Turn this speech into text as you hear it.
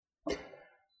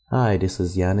Hi, this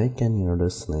is Yannick, and you're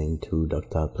listening to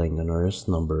Dokta Playing the Nurse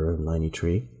number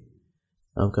 93.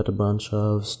 I've got a bunch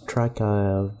of track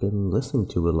I've been listening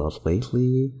to a lot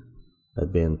lately.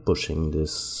 I've been pushing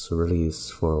this release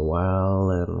for a while,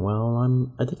 and well,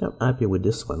 I think I'm happy with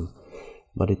this one.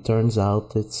 But it turns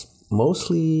out it's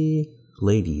mostly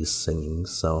ladies singing,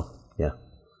 so yeah,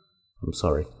 I'm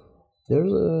sorry.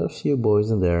 There's a few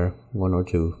boys in there, one or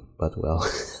two, but well,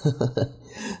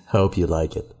 hope you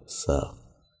like it, so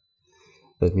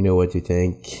let me know what you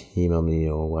think, email me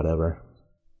or whatever.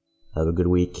 Have a good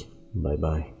week, bye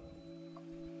bye.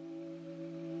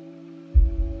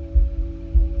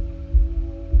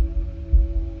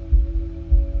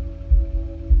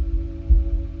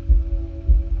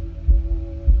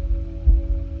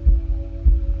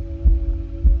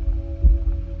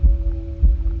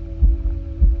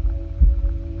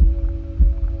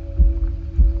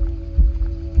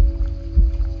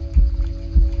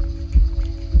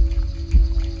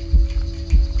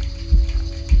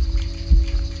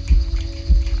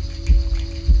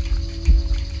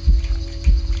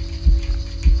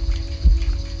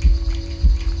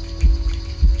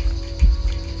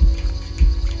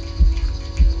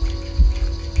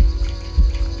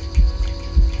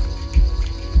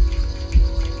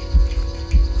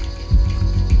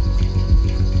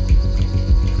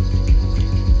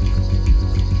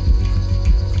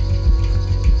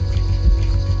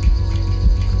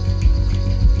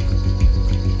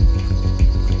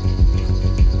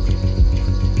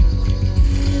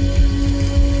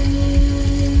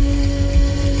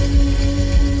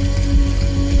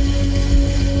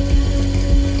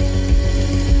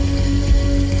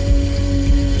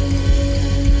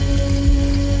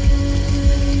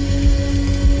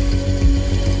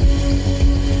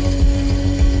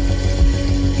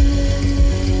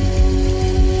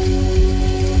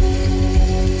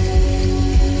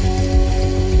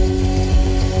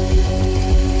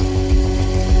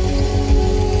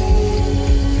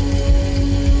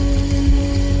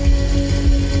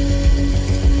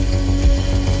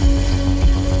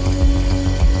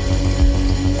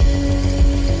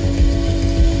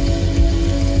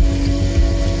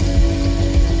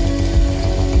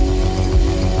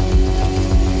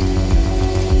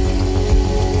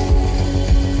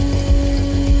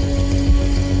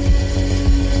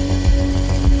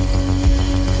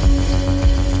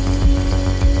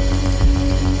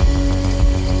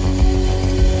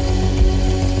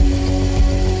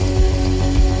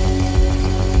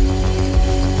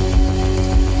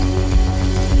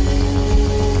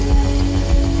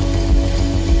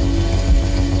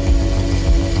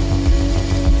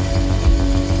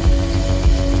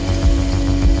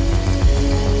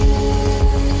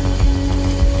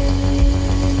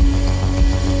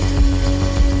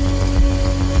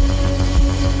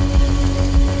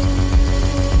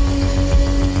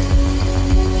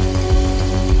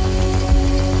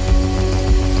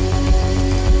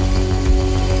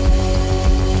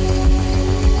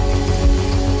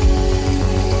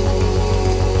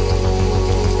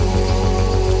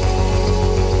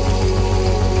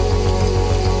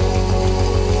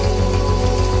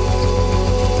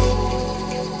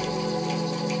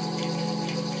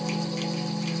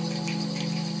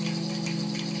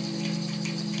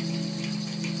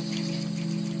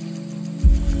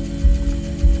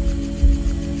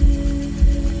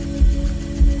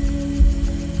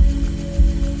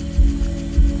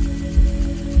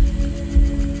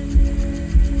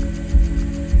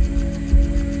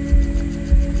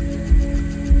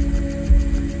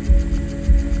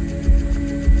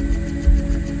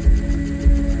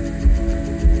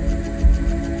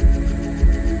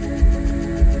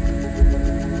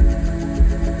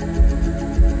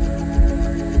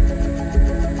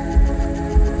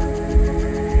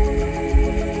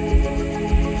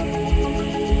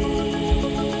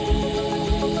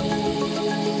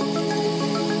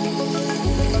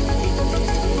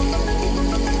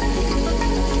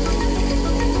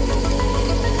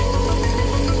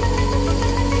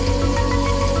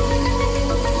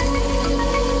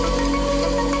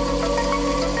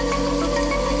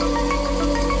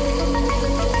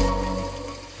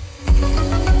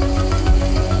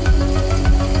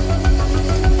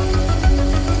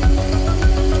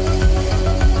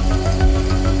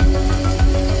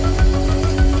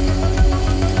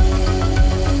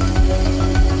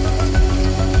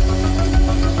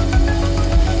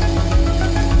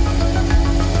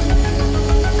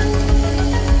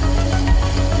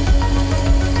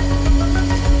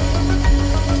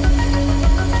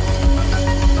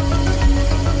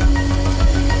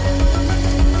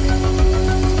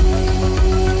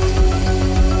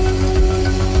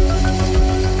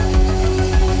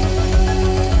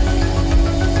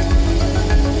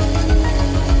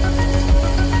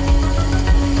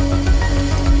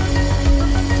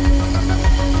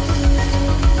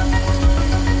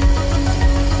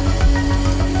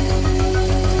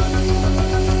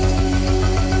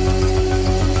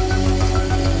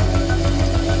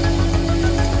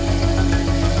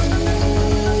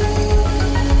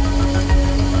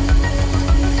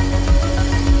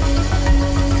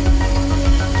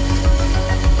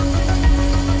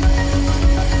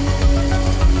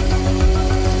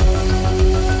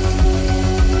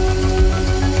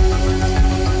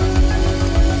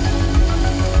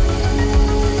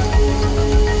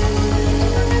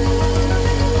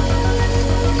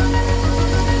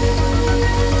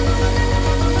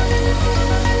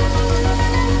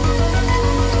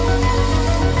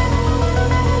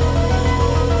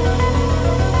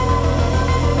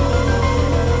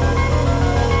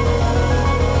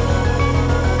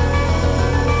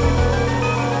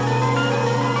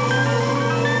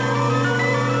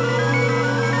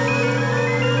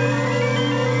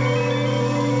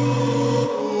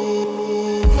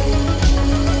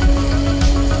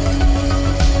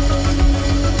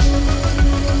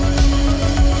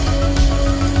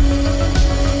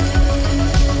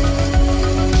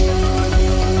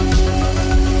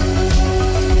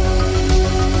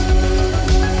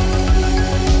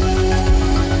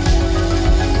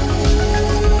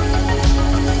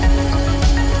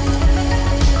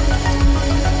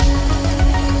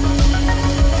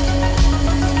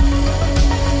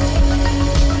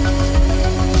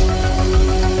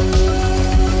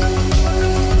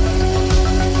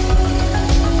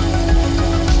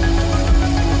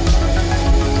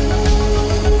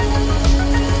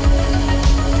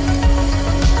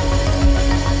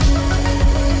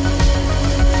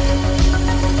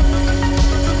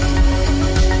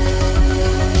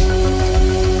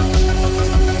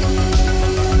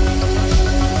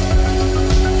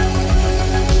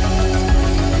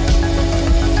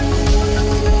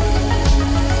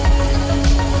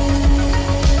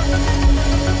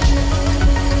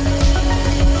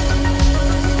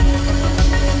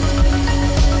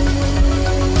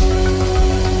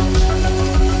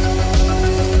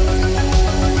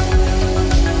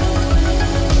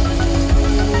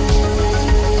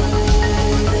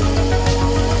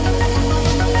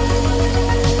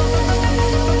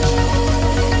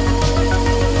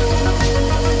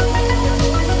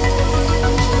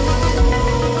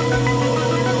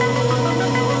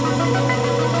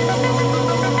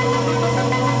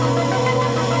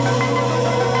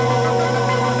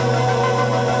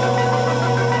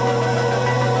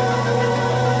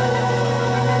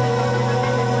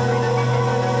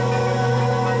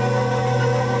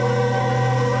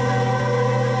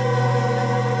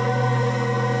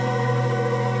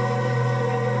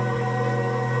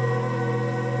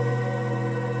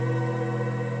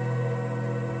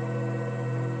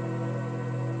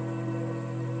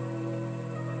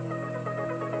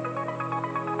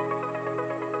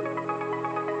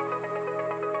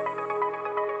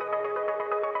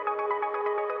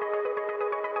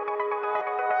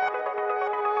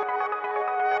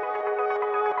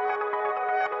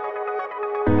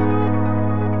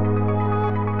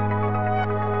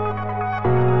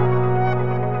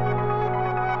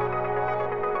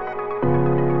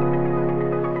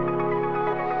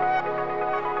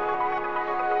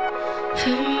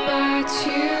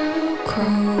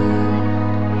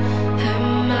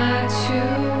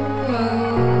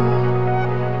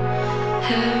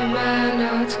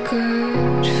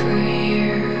 good for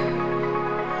you?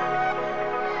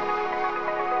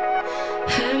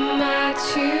 Am I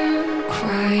too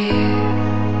quiet?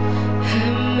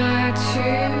 Am I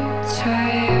too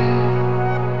tired?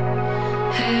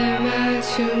 Am I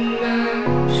too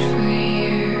much for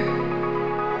you?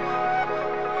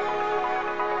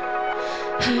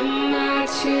 Am I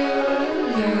too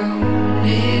alone?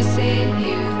 Is it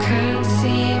you can't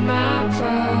see my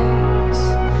bones?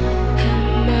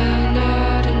 Am I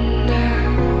not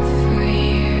enough for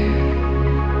you?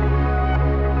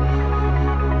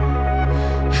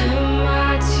 Am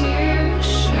I too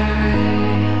shy?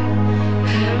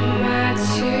 Am I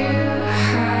too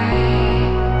high?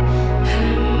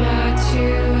 Am I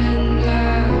too in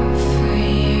love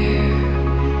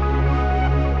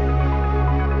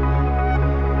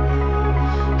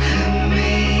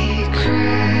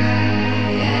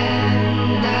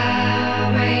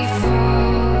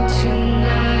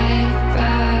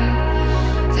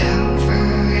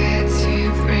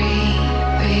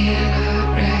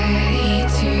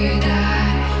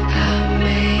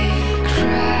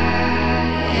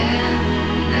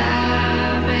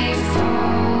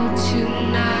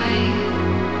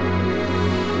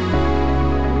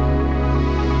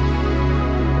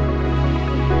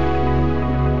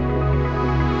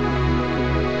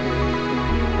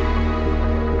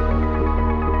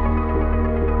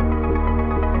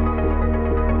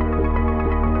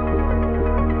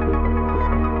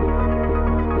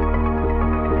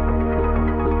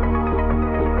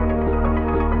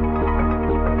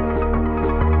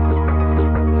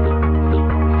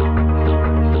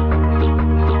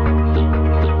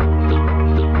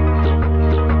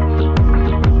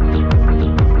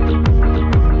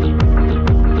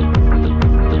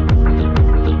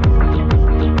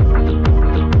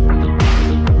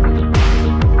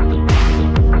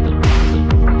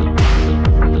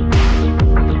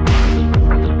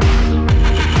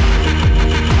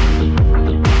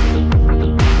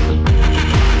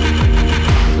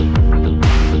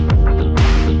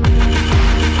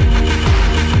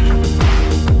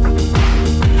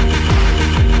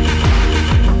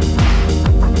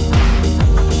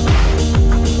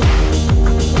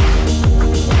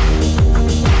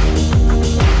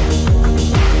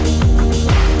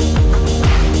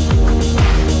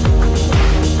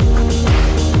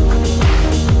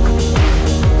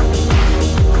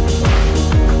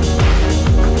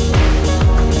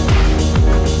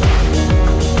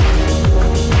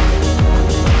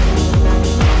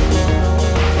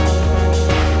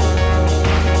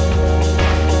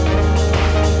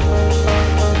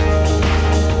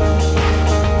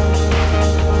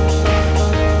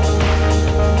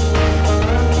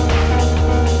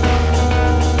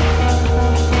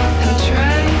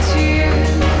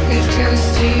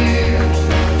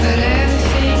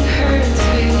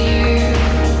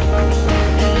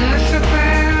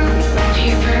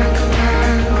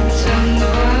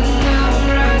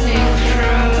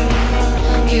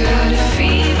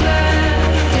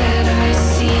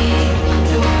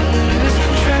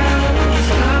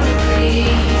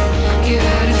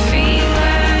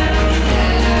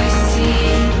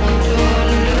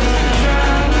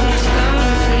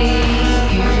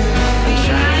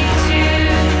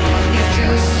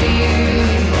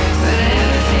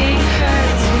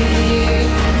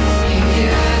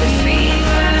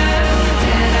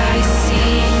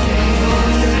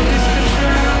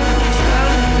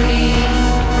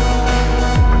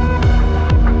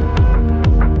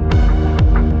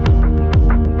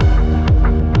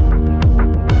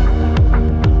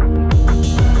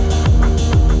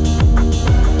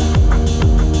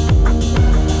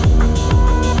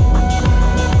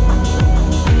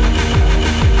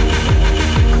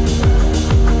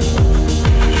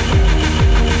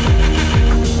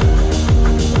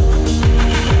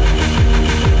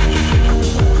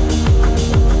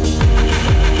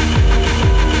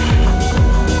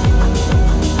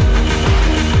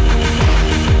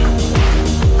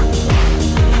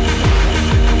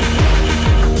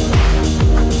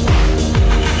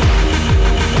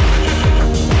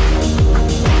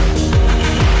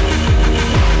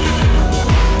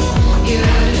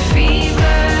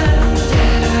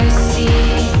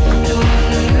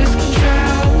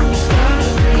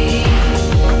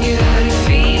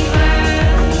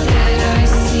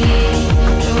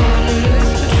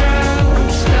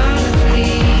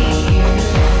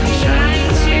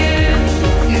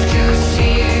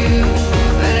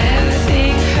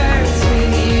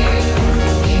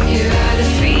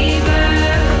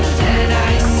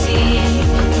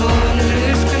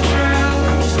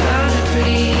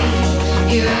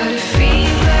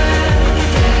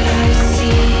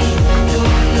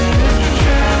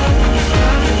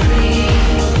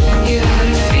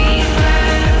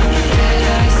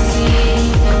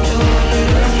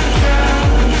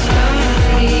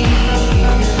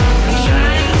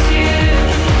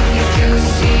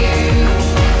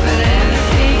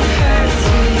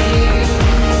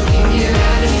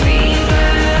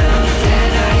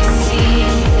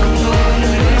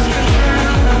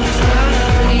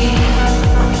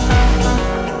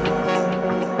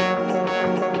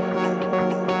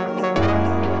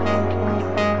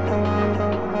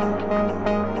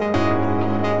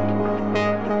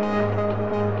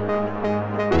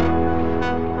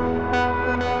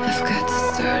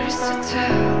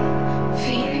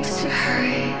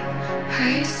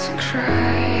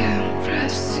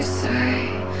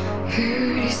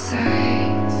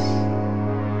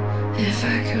if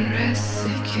I can rest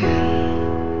again.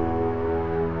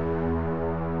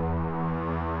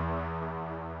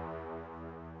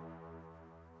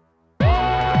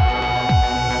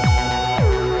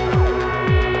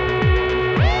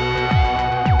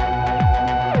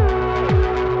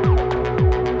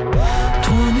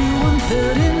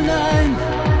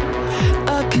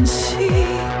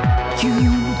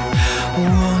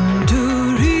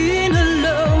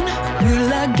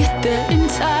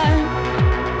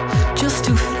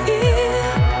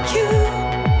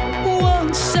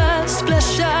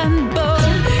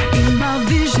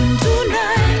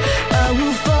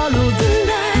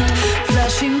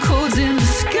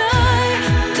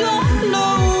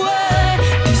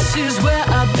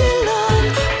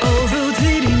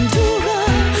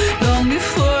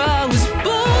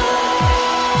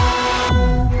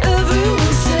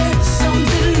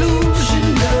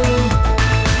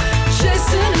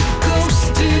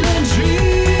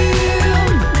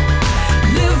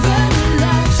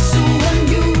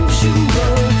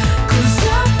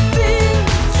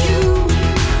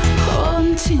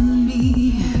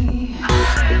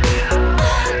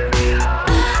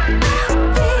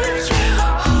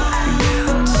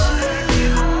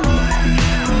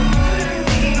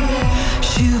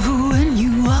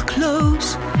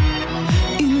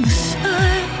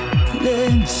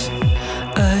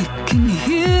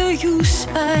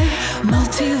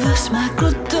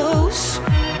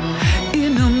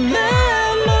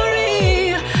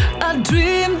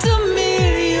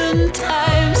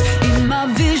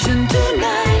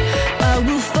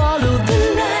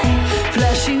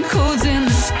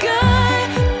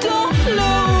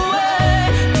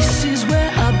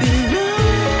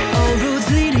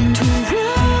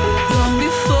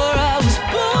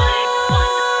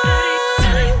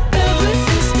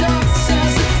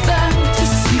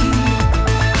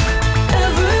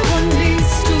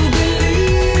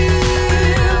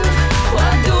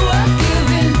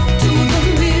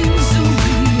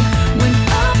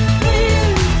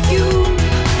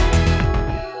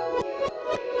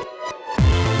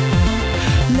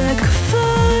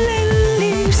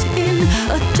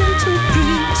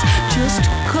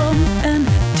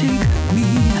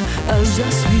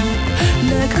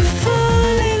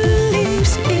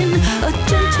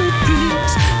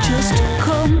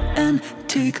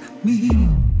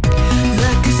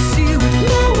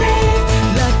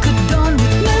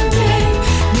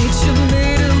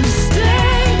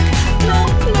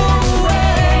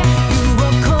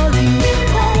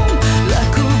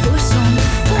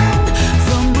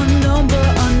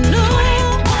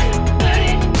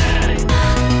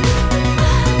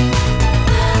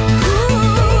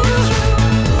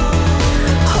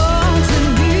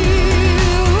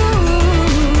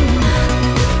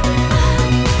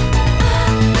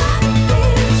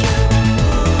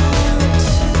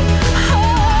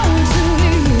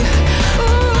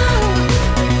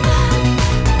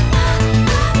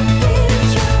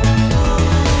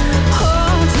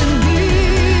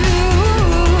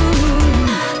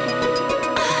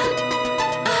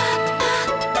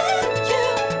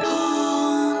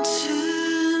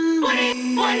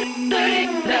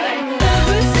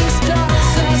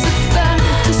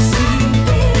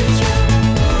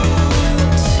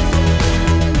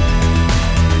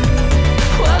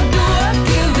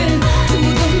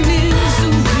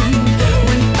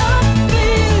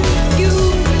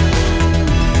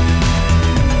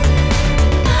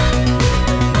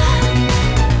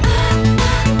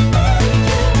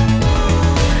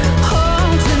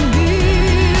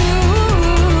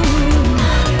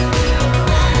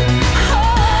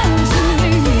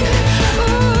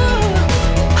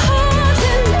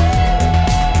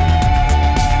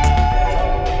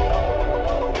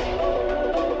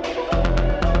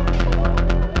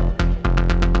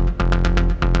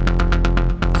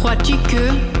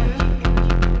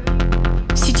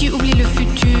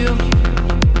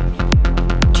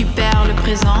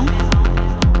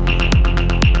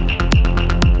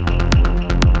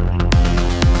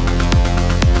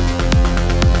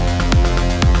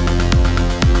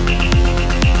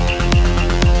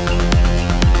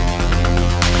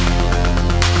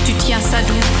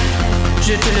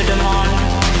 Je te le demande.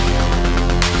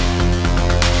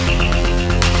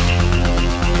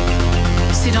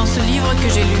 C'est dans ce livre que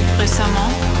j'ai lu récemment.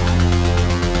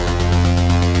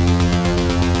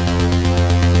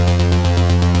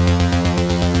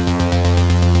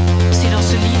 C'est dans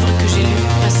ce livre que j'ai lu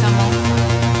récemment.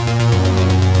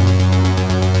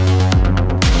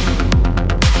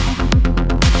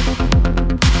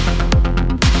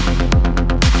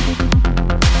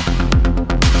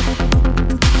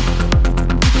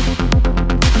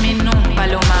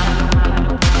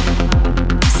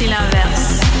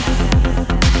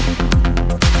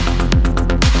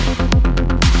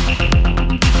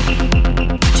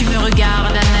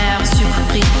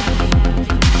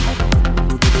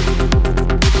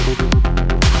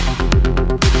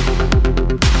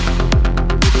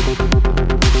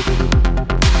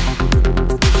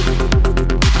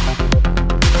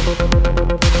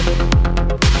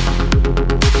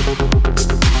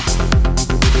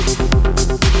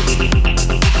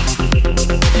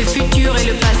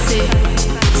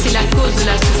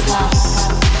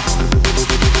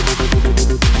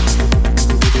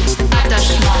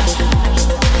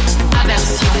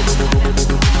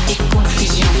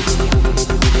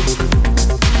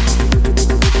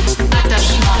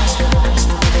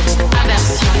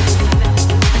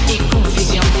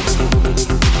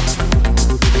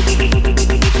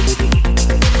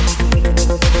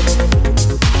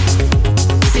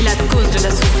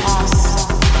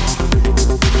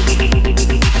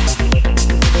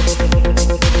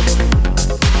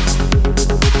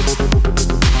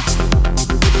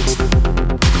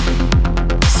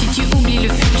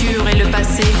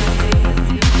 passé,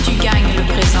 tu gagnes le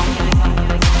présent.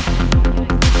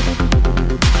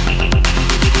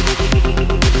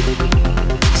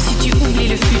 Si tu oublies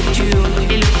le futur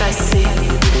et le passé,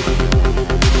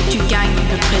 tu gagnes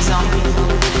le présent.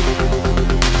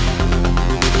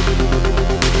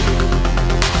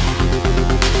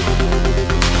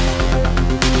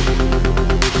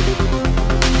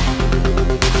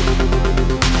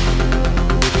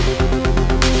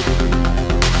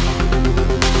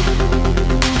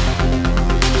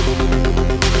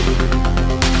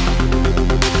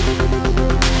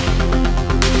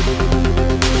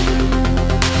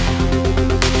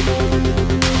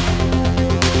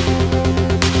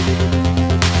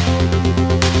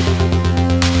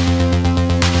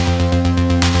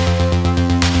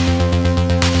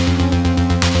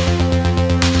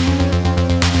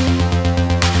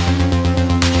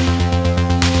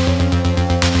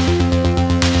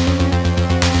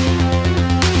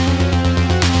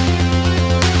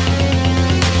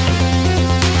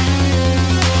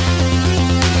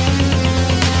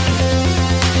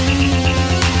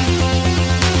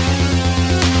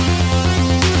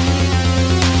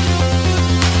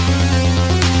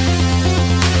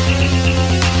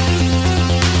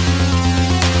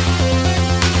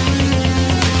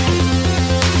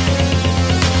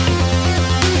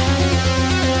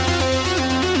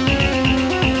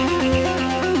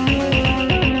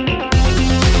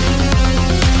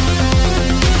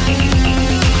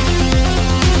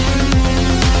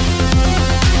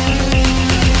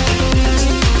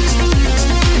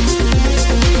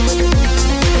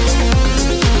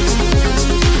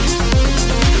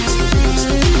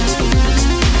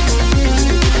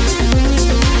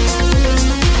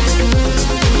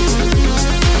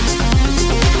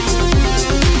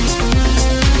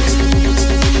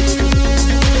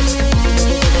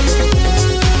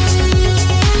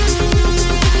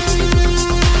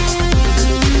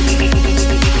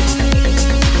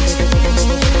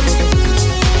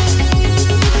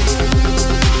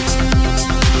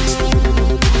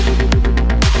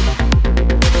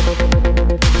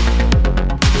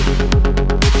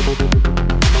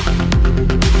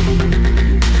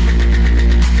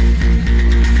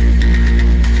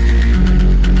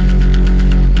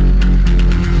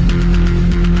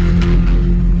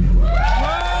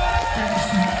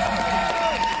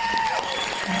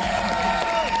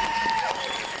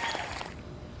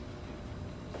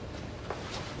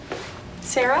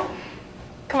 Sarah,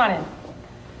 come on in.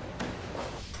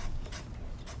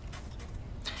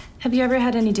 Have you ever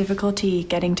had any difficulty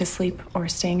getting to sleep or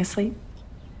staying asleep?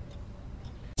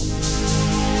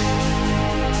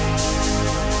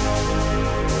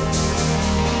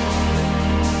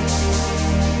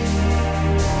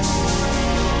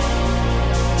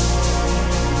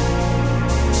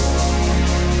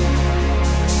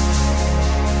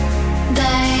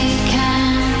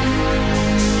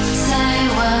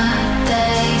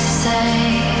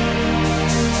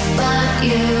 But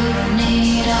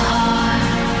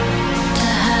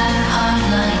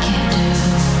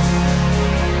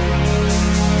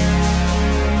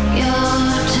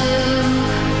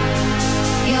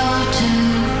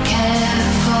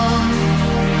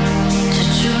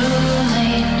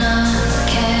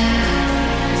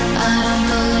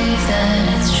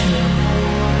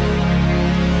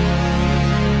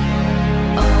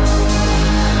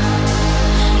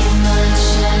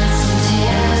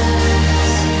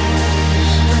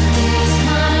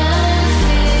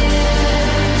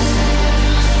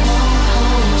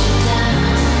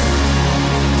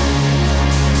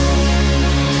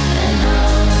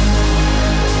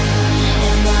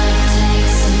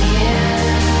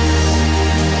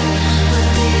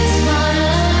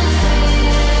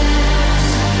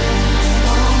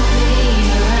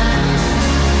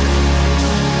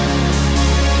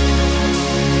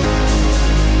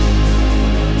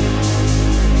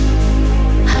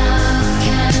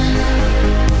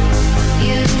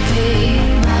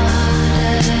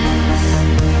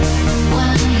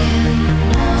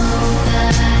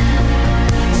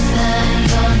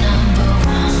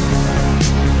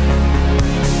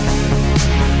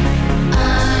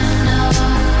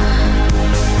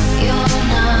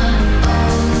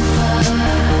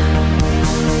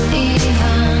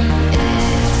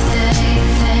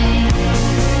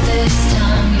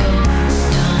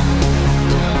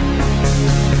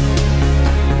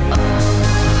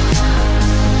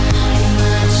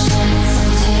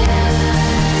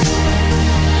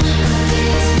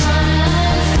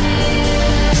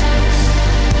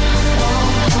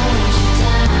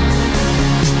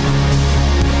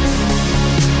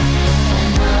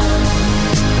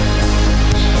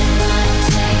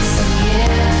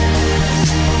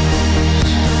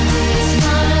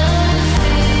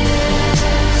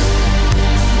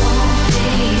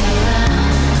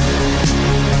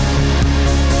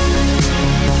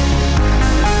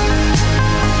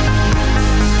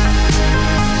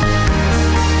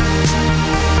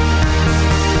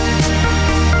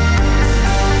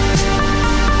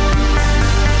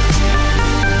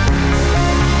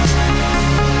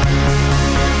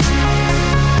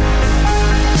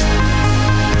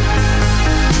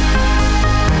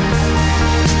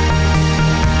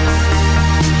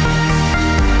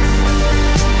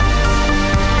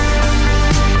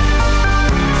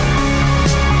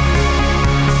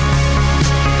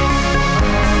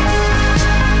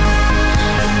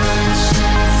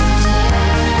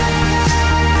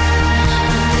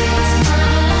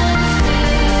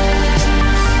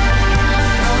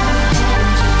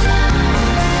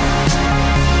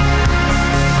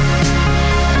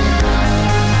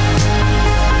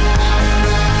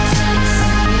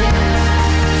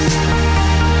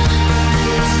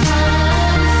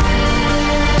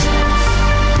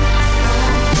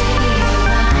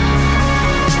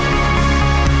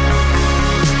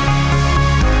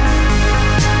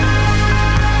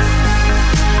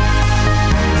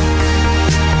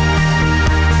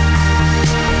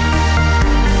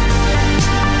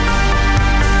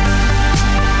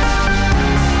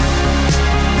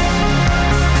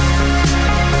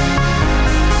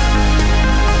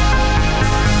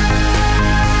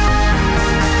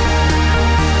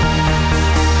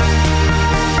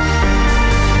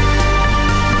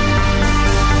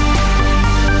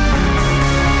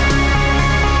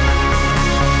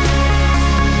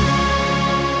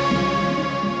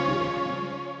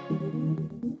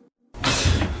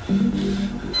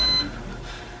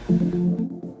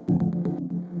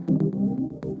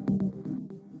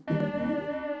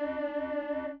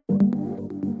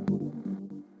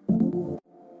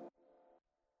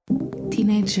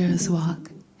Teenagers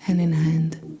walk hand in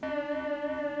hand,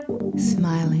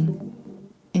 smiling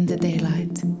in the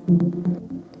daylight.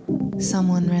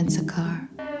 Someone rents a car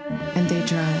and they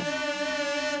drive.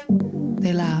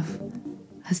 They laugh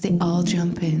as they all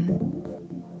jump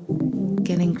in,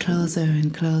 getting closer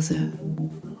and closer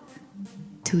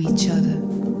to each other.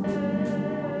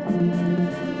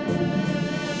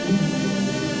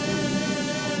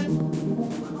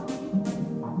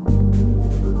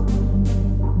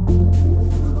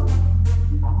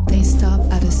 They stop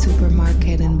at a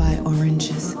supermarket and buy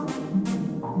oranges,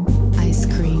 ice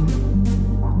cream,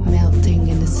 melting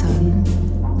in the sun,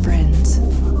 friends.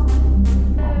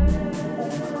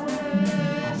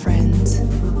 Friends,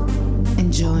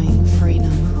 enjoying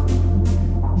freedom.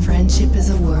 Friendship is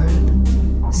a word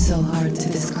so hard to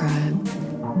describe.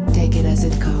 Take it as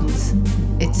it comes,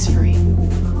 it's free.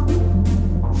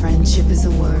 Friendship is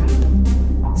a word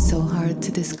so hard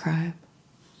to describe.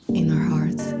 In our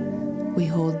hearts, we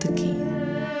hold the key.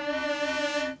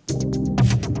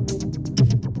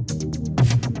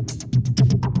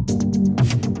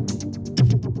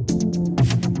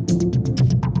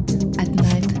 At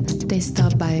night, they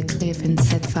stop by a cliff and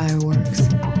set fireworks.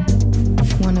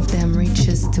 One of them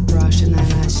reaches to brush an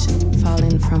eyelash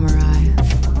falling from her eye.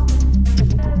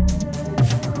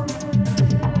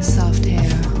 Soft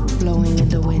hair blowing in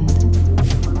the wind,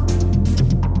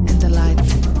 and the light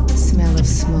smell of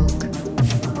smoke.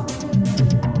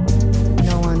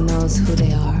 No one knows who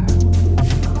they are.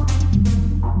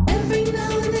 Every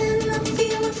now and then I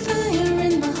feel a fire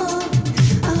in my heart.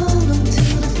 I hold on to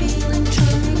the feeling,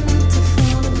 trying not to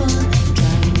fall apart,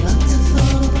 trying not to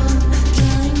fall apart,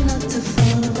 trying not to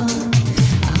fall apart.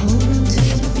 I hold on to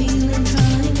the feeling,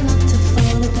 trying not to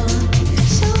fall apart.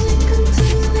 Shall we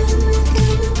continue and I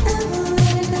cannot ever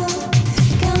let it go?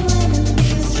 Can't let it be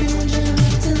a stranger,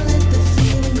 have to let the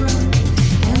feeling grow.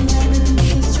 Can't let it be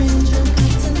a stranger,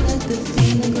 have to let the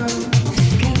feeling grow.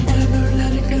 Can't ever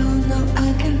let it go, no,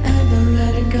 I can ever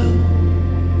let it go.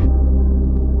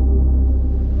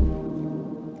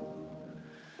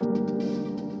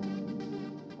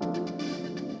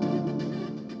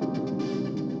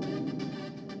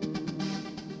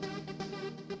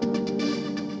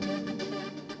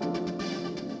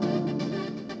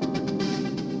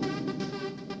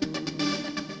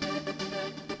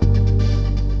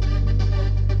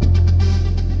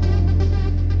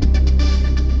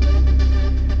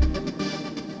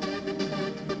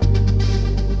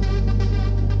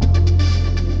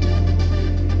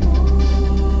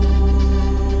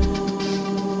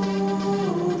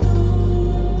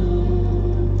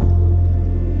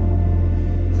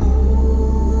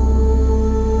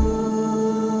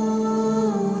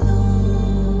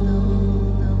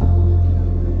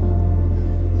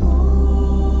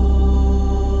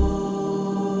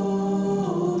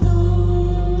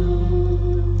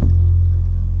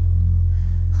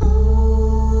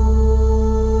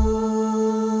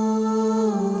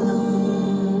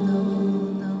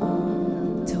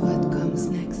 To what comes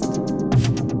next.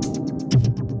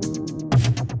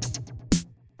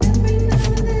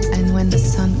 And when the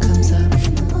sun comes up,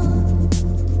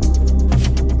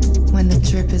 when the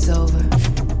trip is over,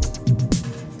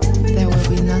 there will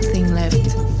be nothing left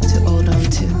to hold on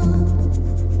to.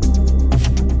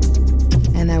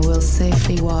 And I will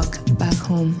safely walk back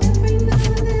home,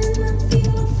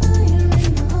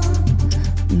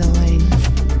 knowing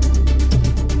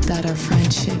that our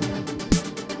friendship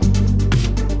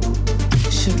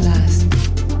should last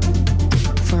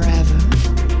forever.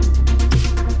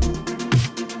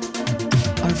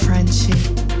 Our friendship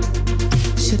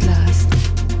should last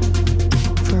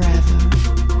forever.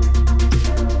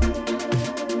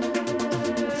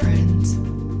 Friends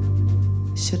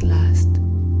should last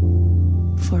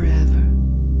forever.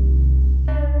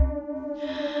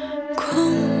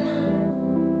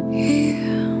 Come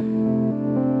here,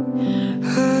 a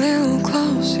little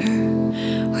closer.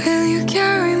 Will you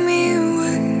carry me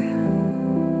away?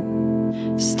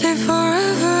 Stay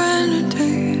forever and a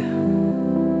day.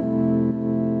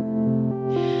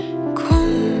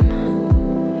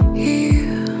 Come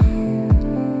here,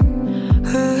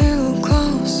 a little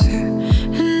closer,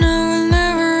 and I will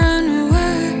never run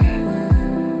away.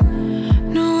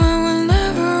 No, I will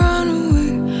never run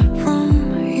away from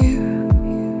you.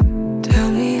 Tell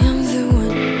me I'm the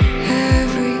one.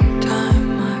 Every time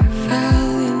I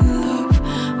fell in love,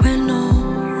 went all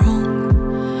wrong.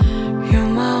 You're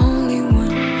my only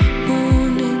one,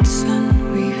 moon and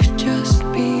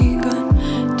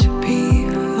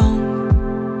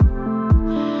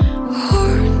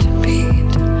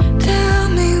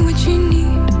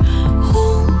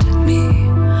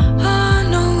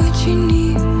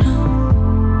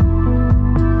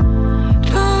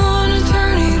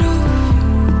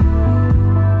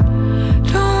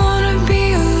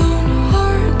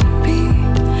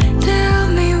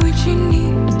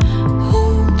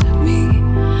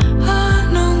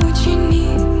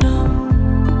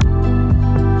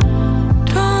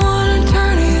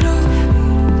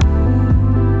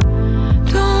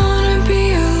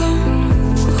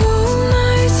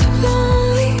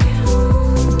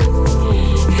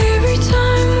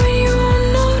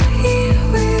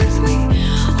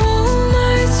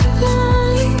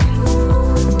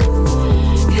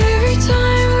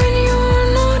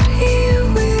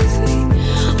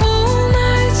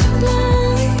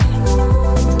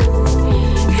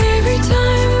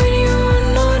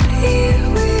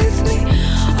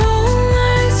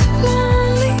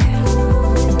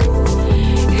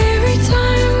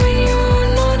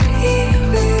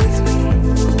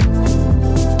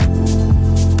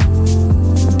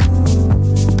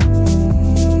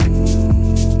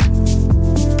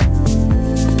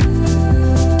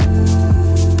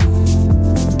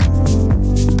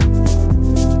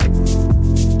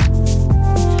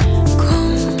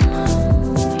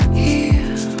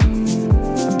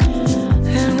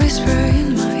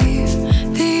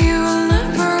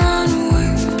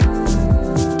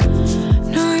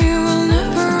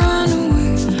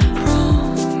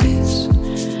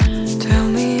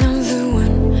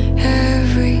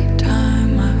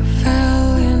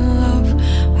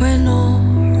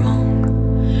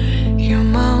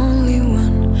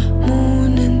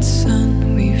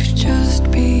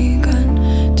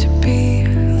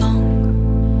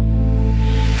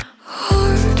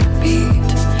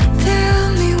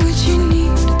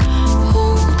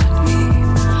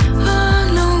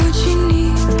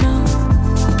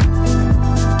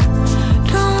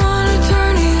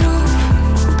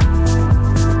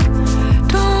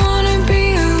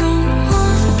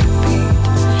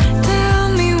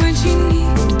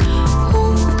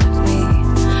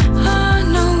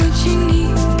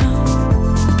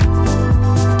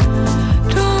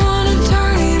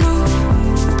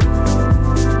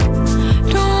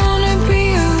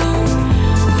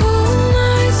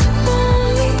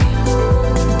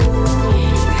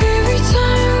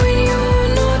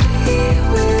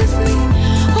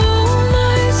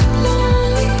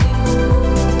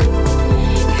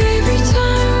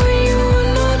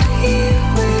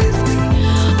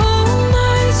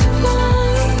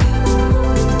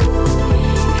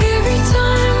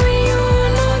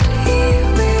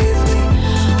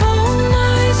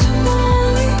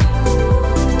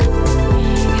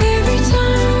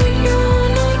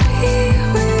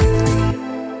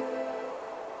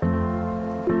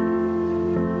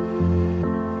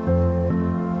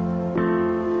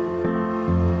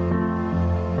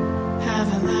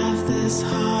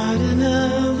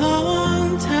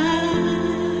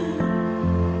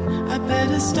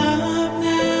stop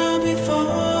now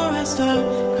before I start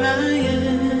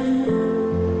crying.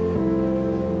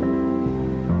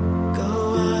 Go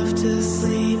off to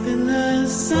sleep in the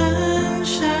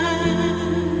sunshine.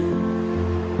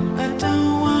 I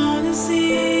don't want to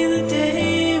see the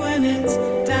day when it's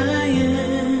dying.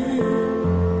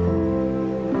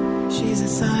 She's a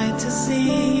sight to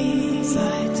see,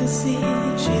 sight to see.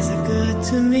 She's a good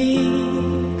to me,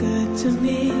 good to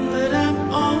me. But I'm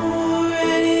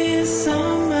already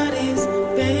somebody's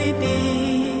baby.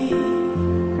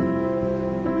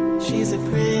 She's a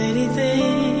pretty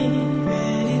thing,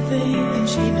 and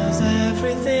she knows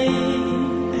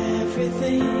everything,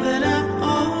 everything. But I'm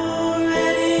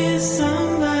already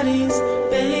somebody's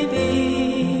baby.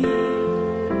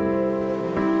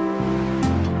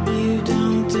 You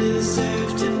don't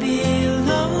deserve to be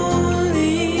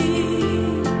lonely,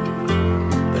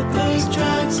 but those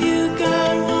drugs you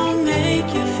got won't make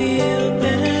you feel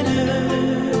better.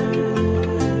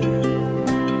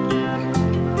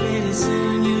 Pretty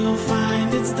soon you'll find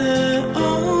it's the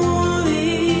only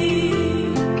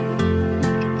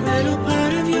little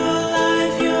part of your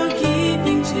life you're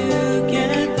keeping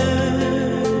together.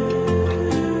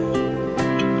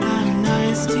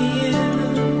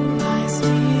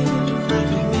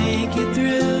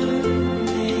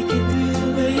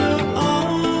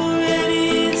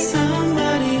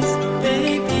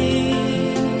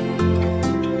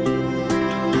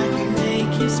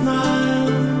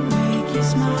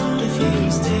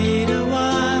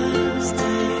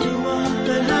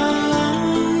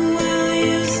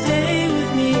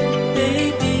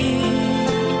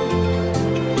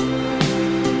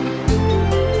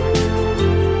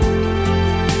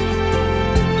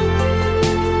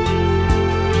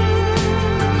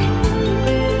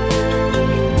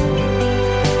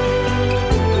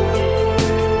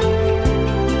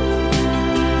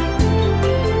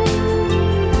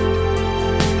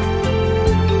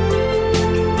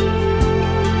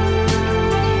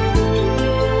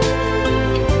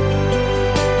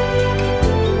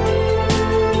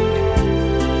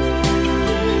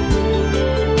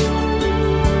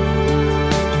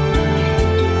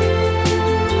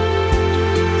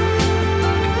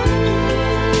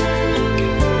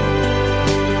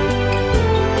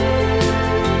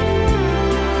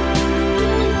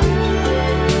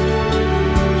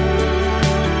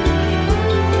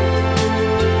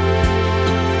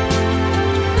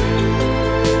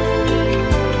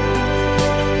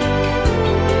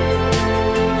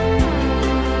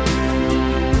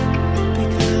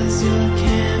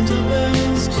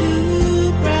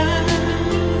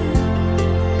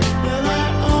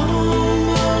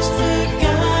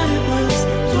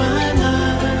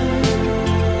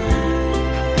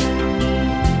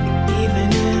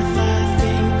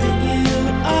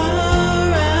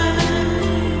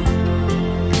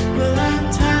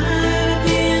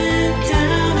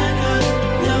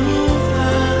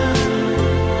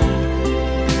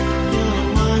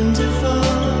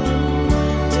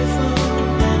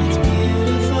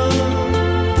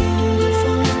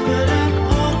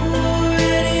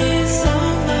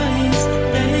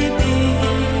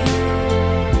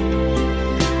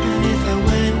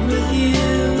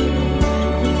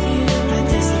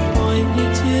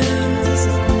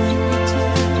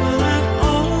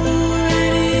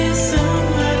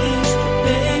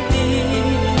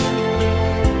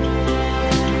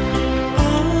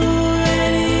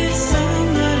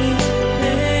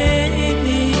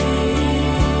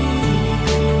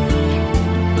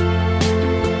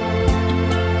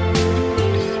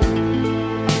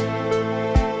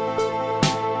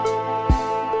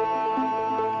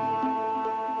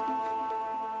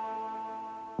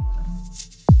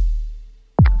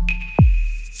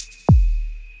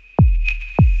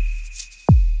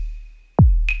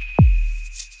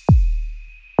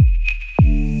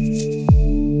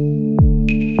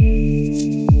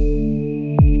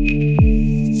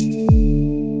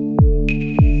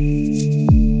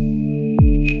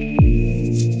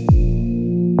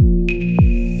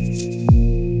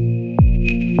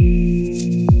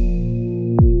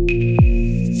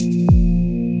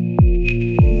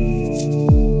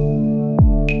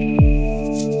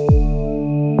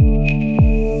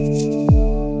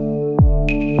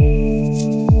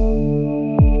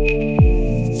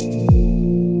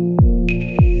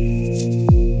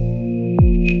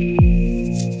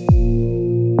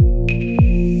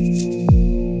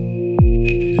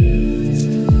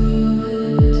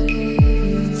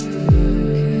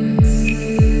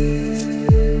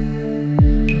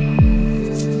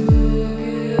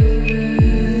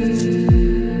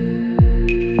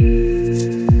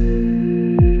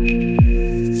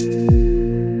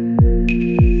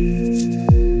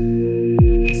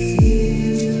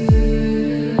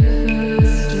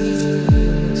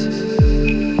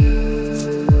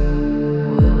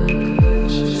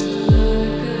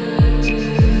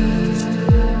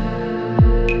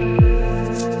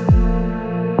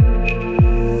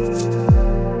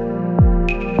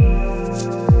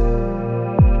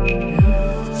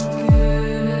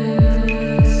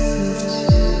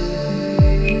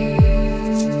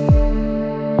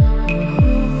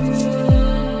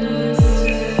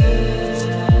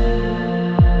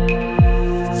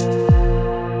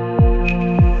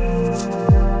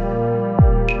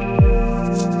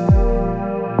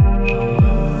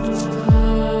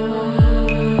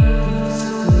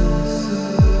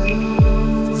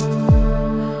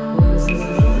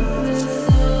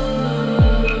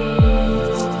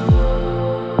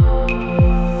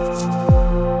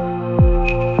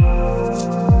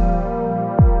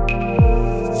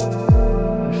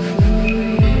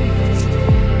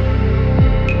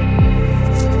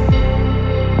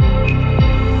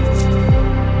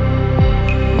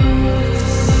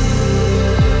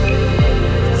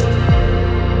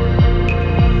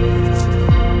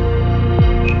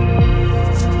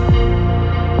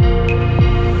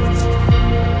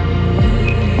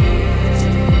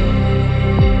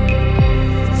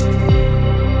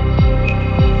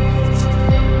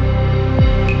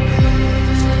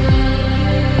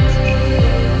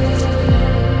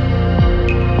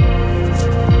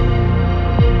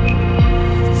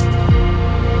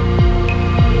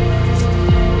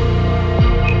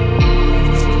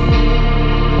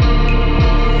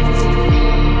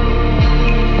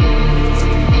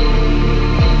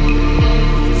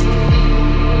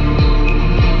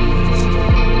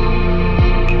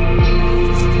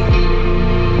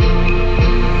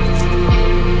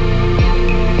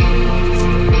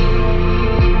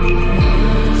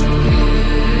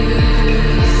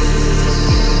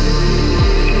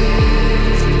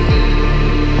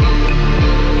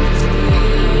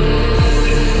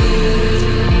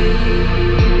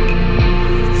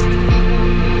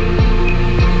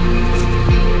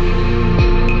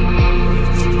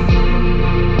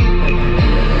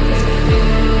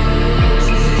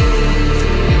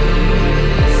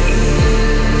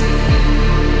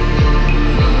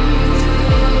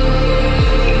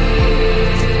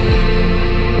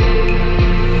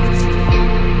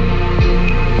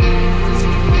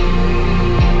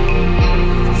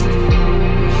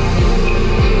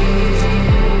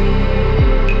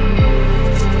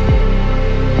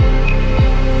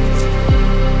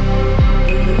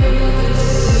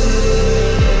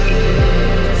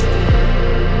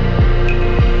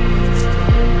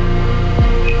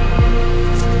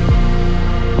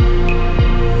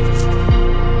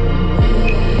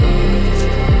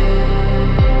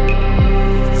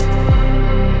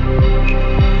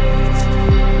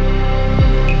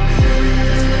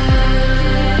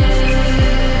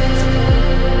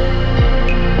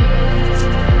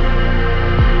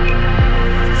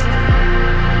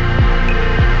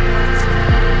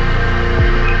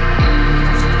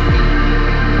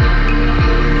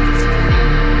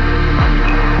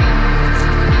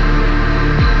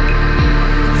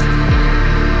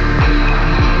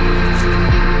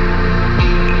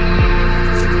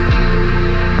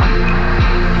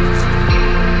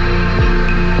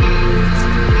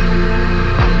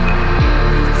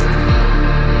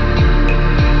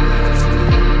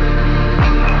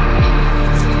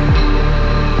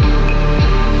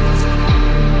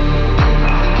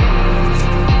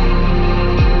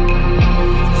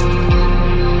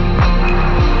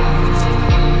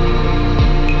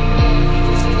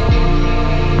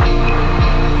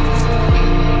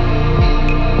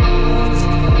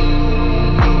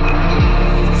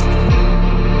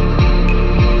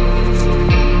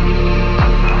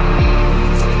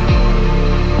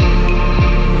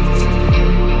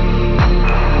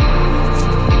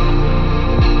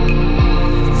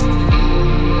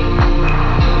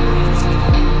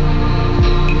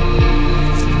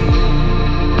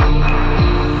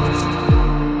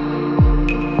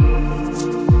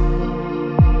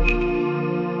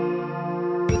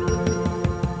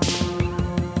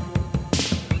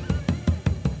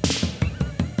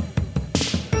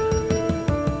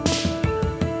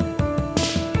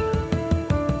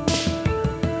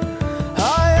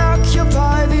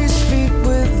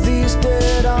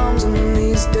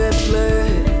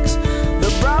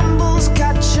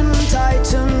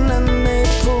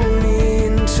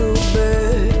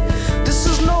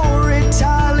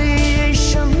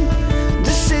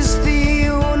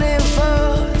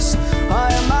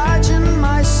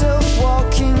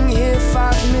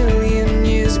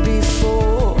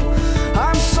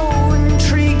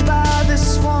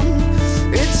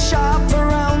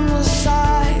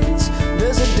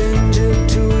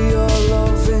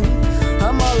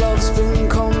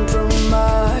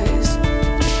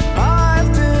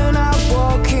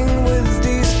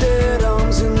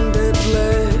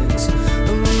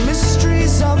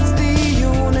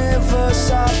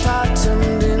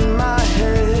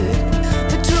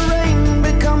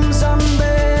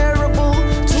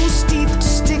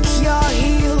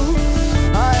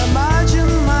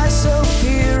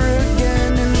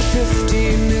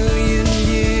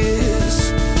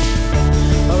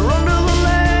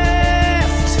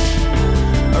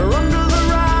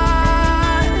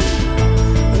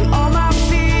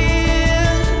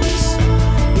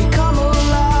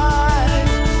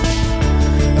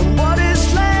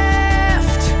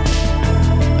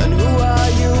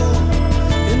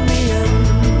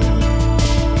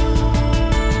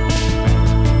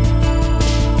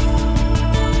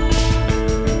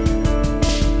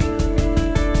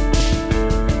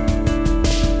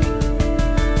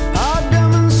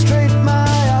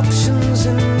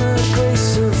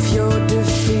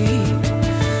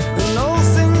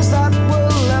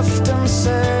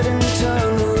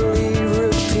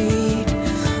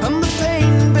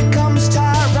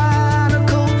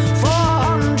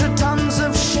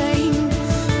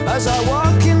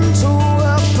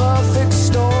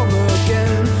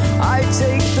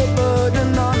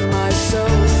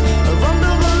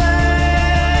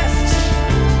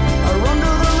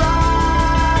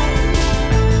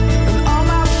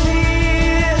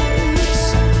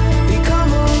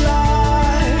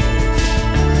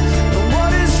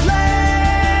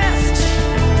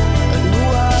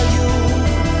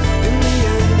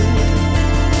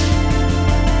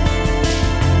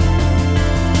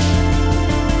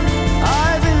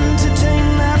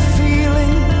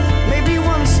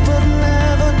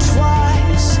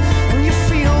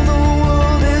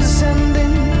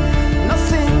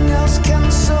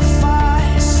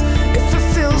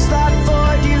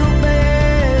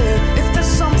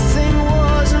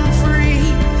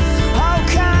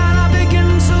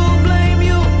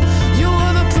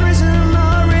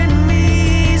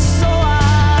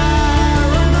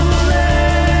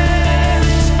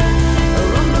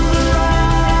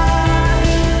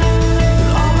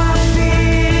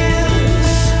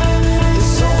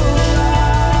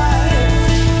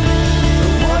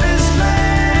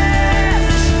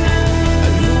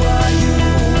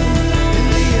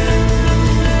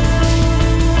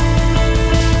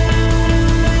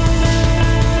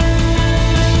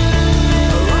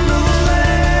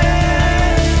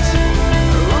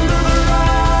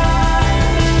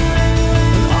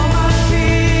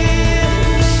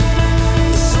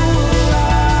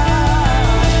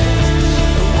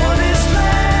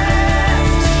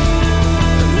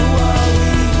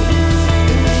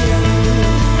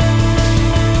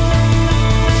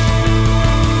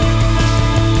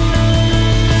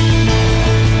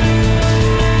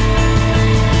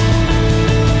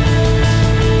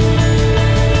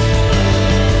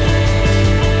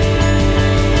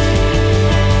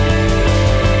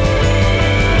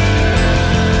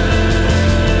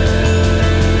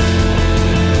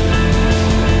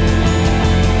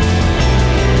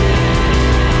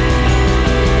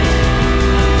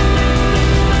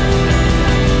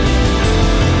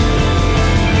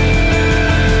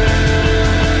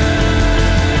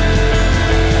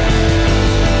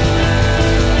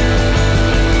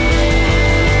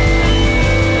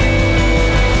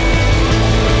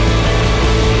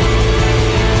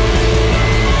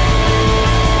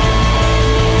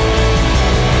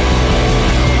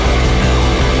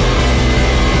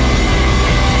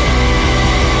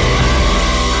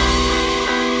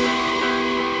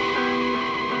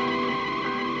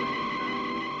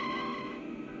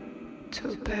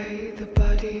 obey the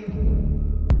body.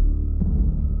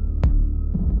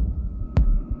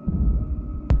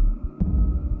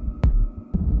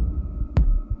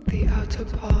 The outer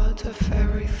part of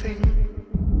everything.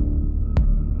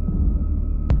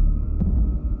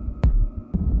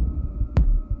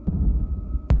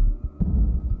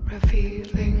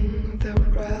 Revealing the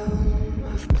realm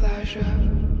of pleasure.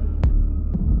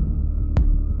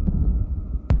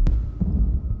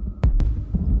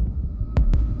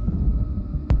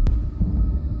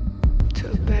 To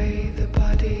obey the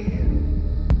body.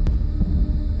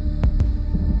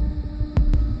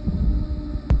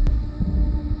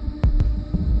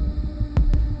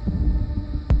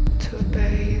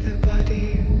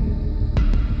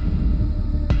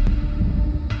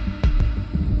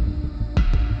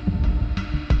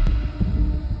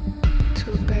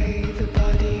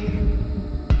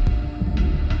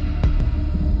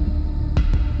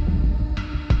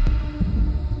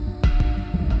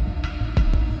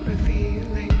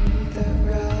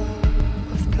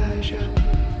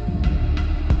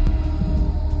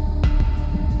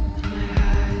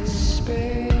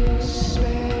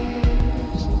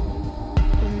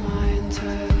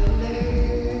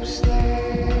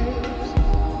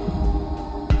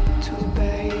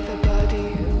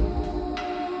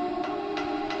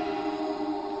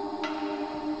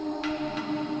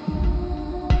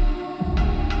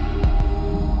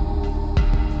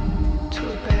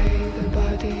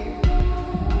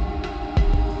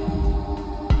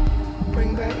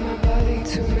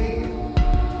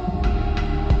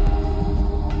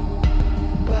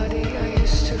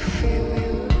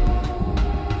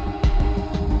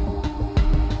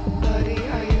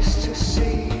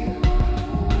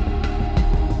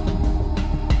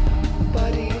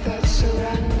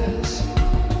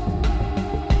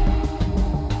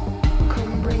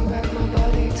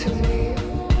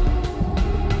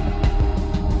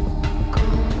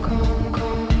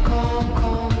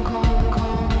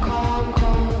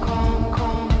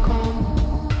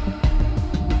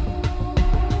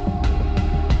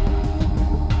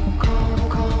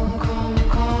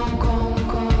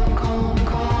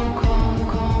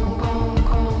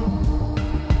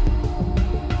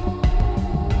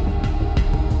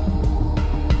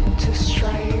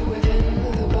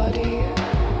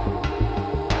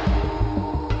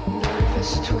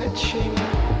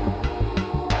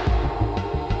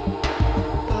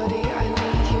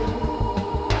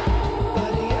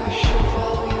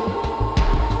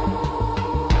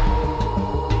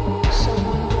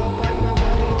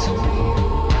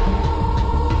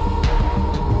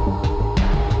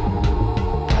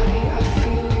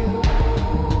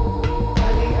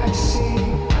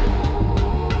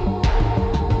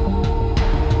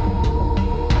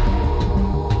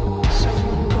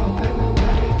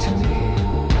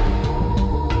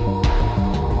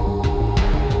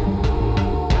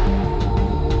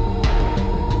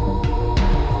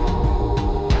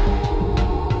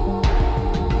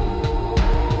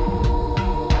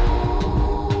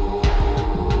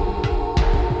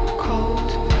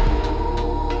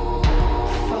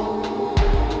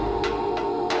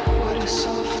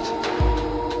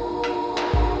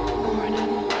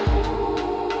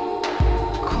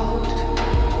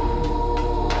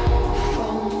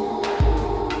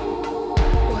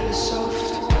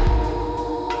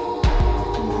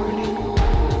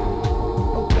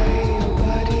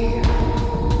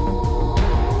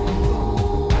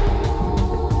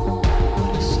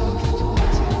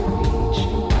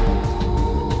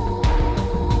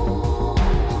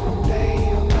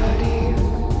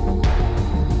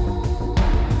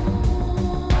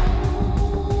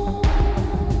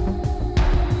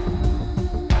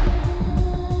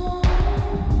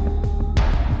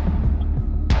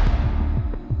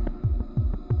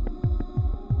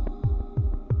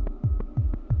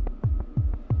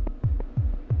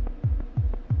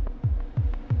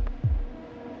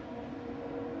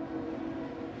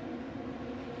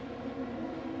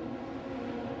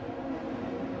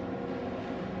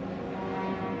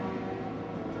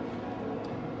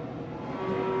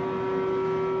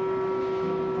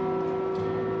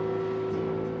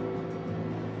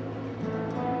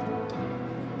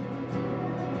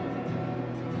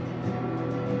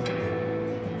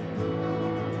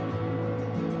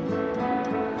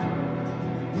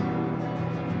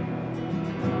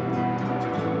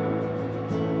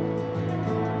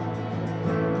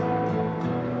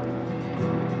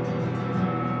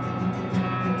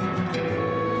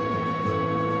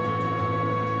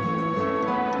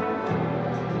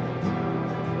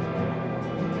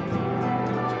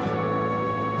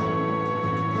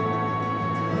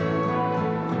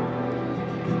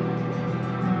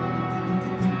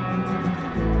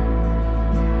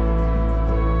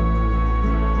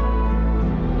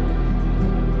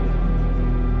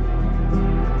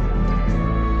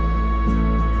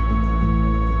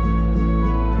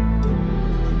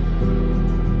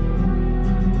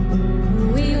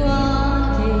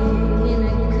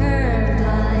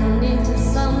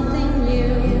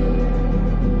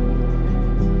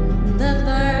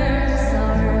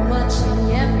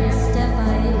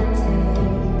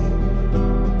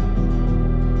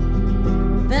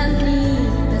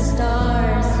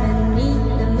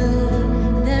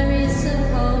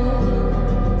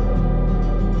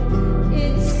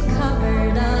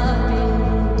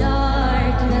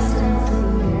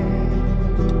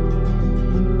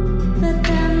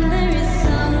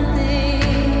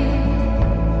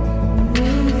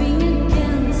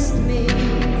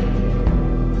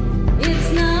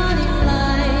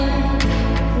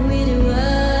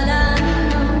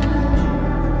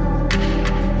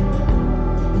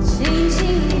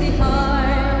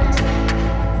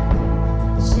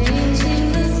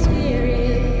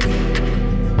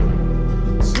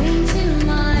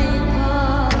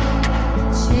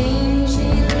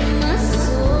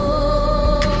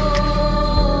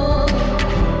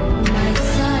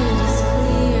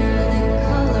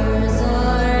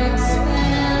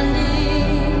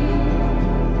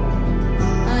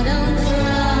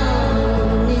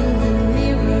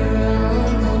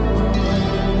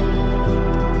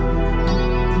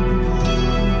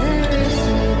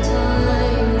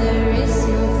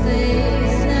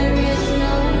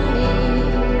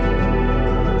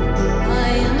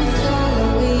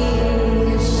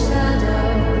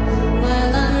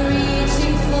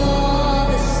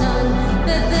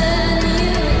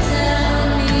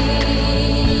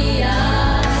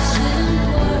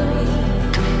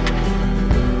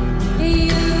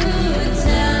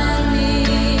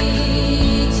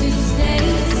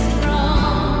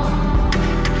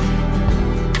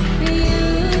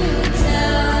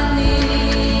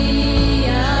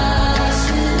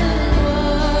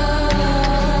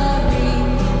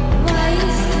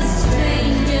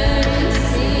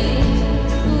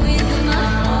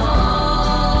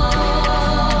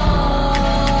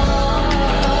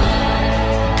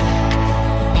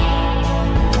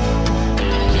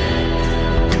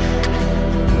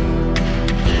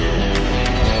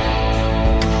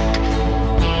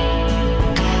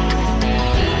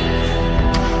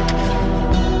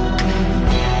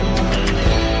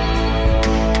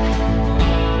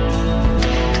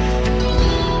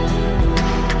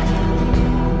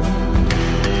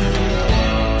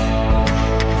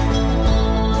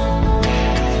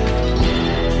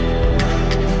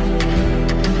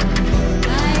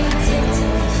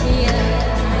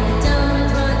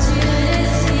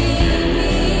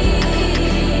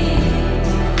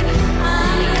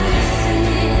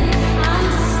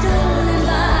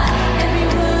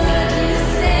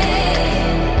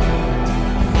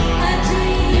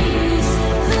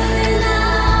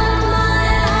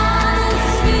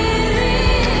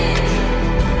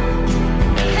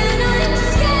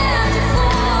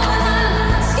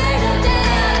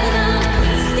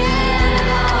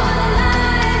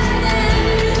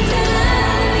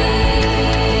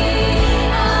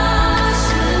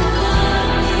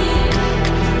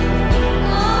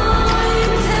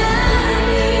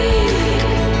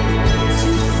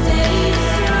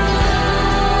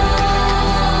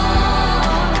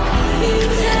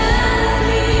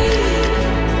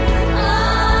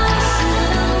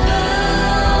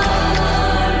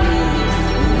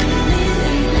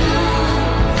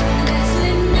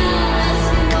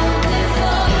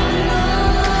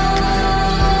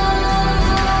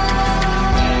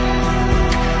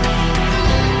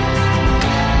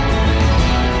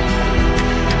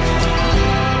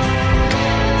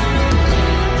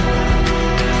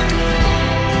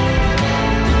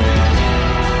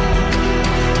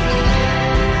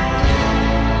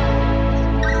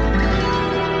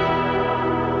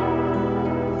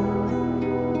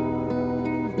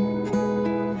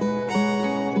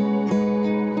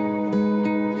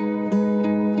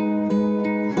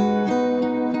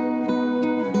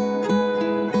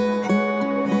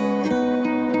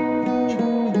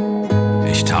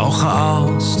 Ich tauche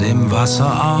aus dem Wasser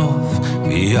auf,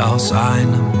 wie aus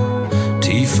einem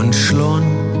tiefen Schlund.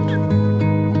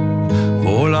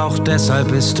 Wohl auch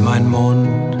deshalb ist mein Mund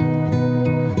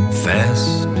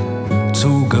fest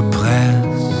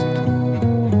zugepresst.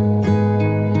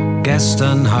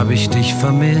 Gestern hab ich dich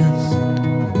vermisst.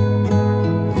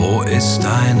 Wo ist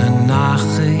deine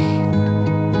Nachricht?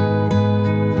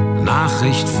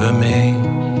 Nachricht für mich.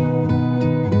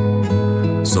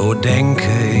 So denke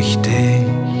ich dich.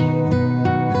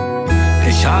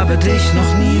 Ich habe dich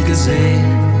noch nie gesehen.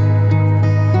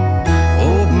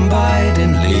 Oben bei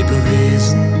den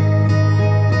Lebewesen.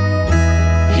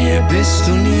 Hier bist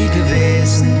du nie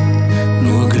gewesen.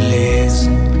 Nur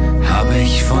gelesen habe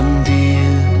ich von dir.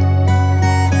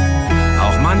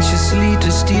 Auch manches Lied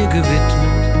ist dir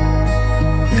gewidmet.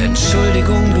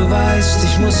 Entschuldigung, du weißt,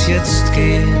 ich muss jetzt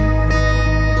gehen.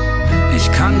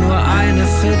 Ich kann nur eine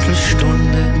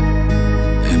Viertelstunde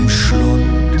im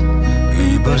Schlund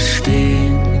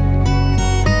überstehen.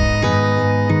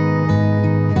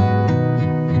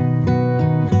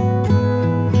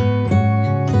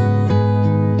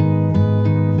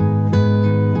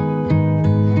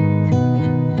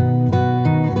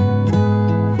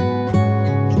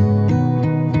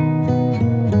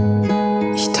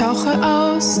 Ich tauche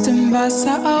aus dem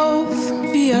Wasser auf,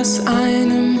 wie aus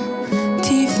einem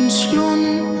tiefen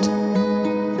Schlund.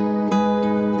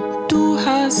 Du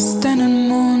hast deinen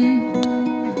Mund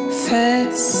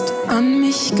fest an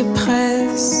mich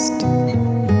gepresst.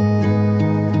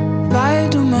 Weil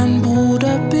du mein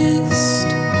Bruder bist,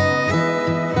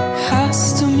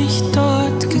 hast du mich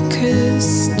dort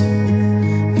geküsst.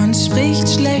 Man spricht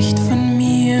schlecht von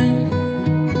mir,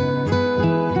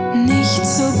 nicht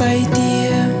so bei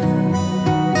dir.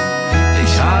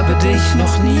 Ich habe dich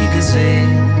noch nie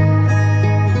gesehen.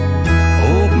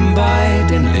 Oben bei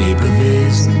den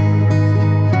Lebewesen.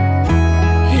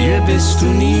 Hier bist du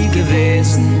nie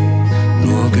gewesen.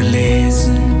 Nur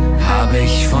gelesen habe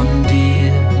ich von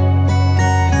dir.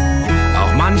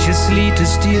 Auch manches Lied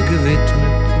ist dir gewidmet.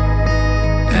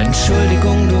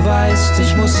 Entschuldigung, du weißt,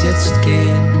 ich muss jetzt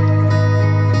gehen.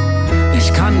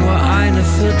 Ich kann nur eine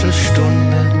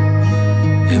Viertelstunde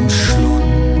im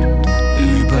Schlund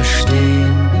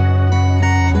überstehen.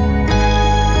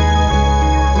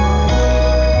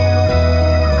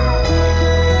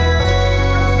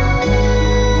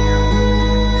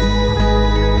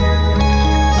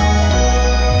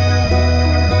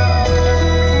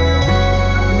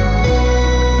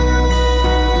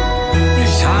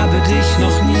 Ich habe dich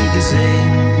noch nie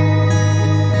gesehen.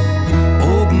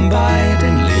 Oben bei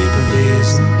den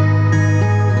Lebewesen.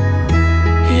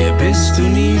 Hier bist du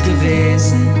nie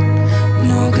gewesen.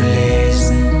 Nur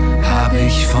gelesen habe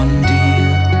ich von dir.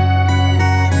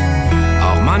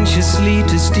 Auch manches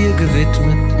Lied ist dir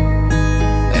gewidmet.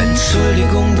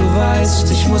 Entschuldigung, du weißt,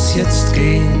 ich muss jetzt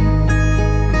gehen.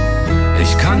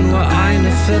 Ich kann nur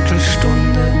eine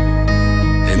Viertelstunde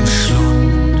im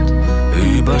Schlund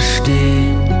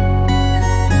überstehen.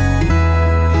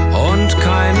 Und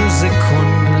keine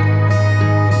Sekunde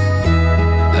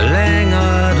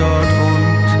länger dort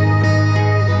und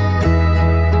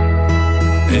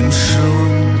im Schlund